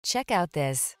Check out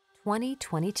this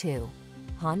 2022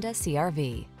 Honda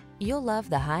CR-V. You'll love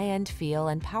the high-end feel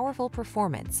and powerful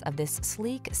performance of this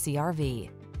sleek CR-V.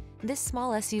 This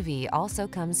small SUV also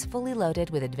comes fully loaded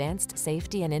with advanced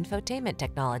safety and infotainment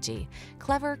technology,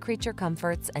 clever creature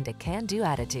comforts, and a can-do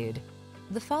attitude.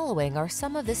 The following are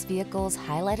some of this vehicle's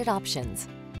highlighted options: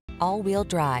 all-wheel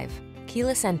drive,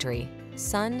 keyless entry,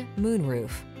 sun,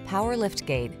 moonroof, power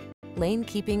liftgate, lane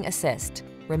keeping assist,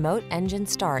 remote engine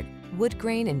start, wood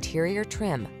grain interior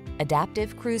trim,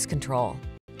 adaptive cruise control,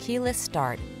 keyless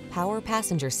start, power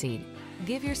passenger seat.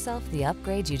 Give yourself the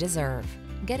upgrade you deserve.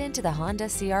 Get into the Honda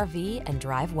CR-V and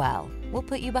drive well. We'll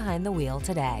put you behind the wheel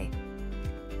today.